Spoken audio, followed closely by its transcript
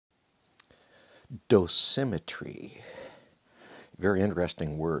Dosimetry, very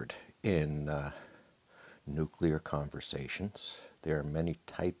interesting word in nuclear conversations. There are many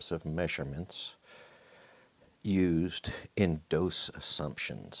types of measurements used in dose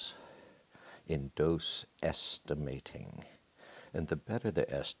assumptions, in dose estimating. And the better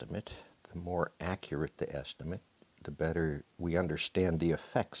the estimate, the more accurate the estimate, the better we understand the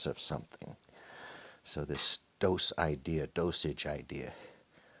effects of something. So this dosage idea.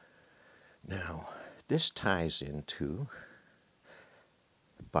 Now, this ties into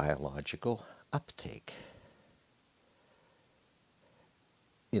biological uptake.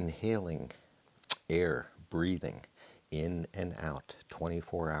 Inhaling air, breathing in and out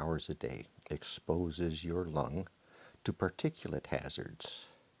 24 hours a day exposes your lung to particulate hazards.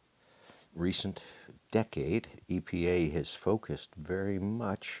 Recent decade, EPA has focused very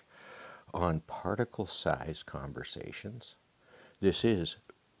much on particle size conversations. This is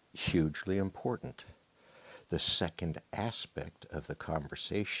hugely important. The second aspect of the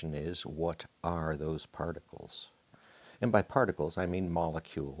conversation is, what are those particles? And by particles, I mean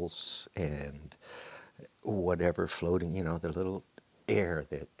molecules and whatever floating, the little air,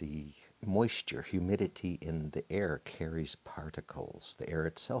 that the moisture, humidity in the air carries particles. The air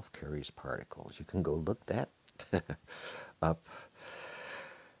itself carries particles. You can go look that up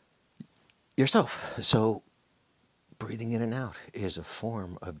yourself. So breathing in and out is a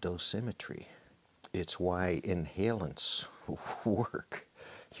form of dosimetry. It's why inhalants work.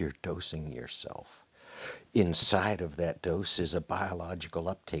 You're dosing yourself. Inside of that dose is a biological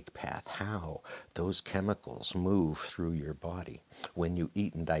uptake path, how those chemicals move through your body. When you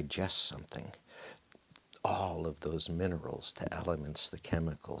eat and digest something, all of those minerals, the elements, the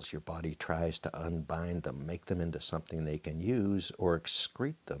chemicals, your body tries to unbind them, make them into something they can use, or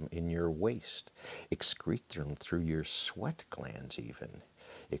excrete them in your waste. Excrete them through your sweat glands even.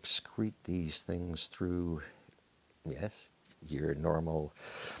 Excrete these things through, yes, your normal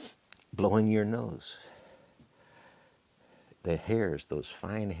blowing your nose. The hairs, those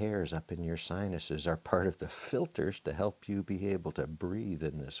fine hairs up in your sinuses, are part of the filters to help you be able to breathe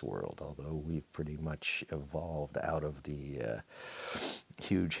in this world, although we've pretty much evolved out of the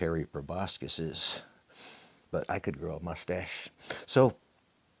huge hairy proboscises. But I could grow a mustache. So,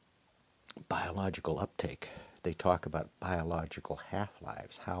 biological uptake. They talk about biological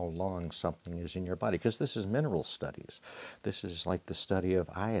half-lives, how long something is in your body, because this is mineral studies. This is like the study of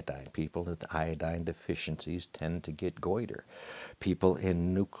iodine. People with iodine deficiencies tend to get goiter. People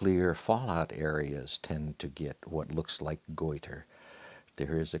in nuclear fallout areas tend to get what looks like goiter.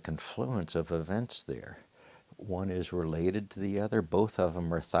 There is a confluence of events there. One is related to the other. Both of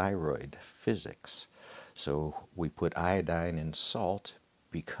them are thyroid physics. So we put iodine in salt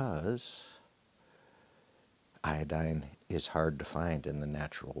because iodine is hard to find in the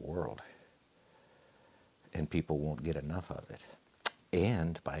natural world, and people won't get enough of it.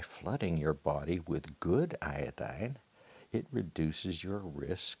 And by flooding your body with good iodine, it reduces your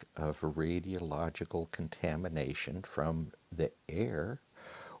risk of radiological contamination from the air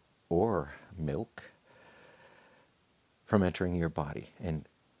or milk from entering your body and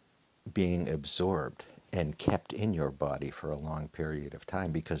being absorbed and kept in your body for a long period of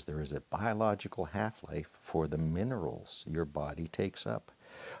time, because there is a biological half-life for the minerals your body takes up.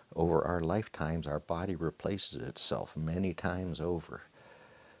 Over our lifetimes, our body replaces itself many times over.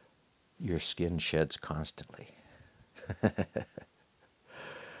 Your skin sheds constantly.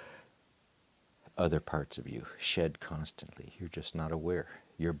 Other parts of you shed constantly. You're just not aware.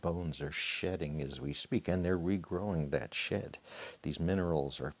 Your bones are shedding as we speak, and they're regrowing that shed. These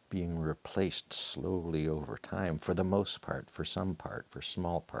minerals are being replaced slowly over time, for the most part, for some part, for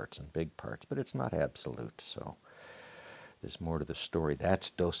small parts and big parts, but it's not absolute, so there's more to the story. That's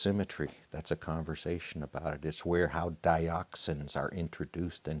dosimetry. That's a conversation about it. It's where how dioxins are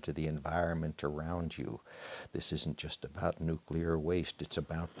introduced into the environment around you. This isn't just about nuclear waste. It's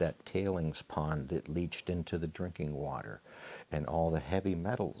about that tailings pond that leached into the drinking water, and all the heavy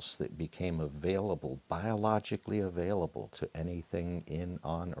metals that became available, biologically available to anything in,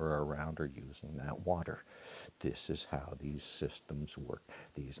 on, or around or using that water. This is how these systems work,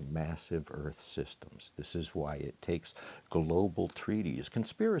 these massive Earth systems. This is why it takes global treaties,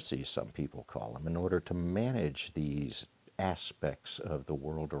 conspiracies some people call them, in order to manage these aspects of the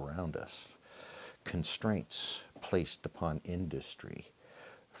world around us. Constraints placed upon industry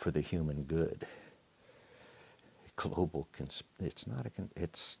for the human good. Global, it's not a,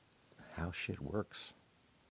 it's how shit works.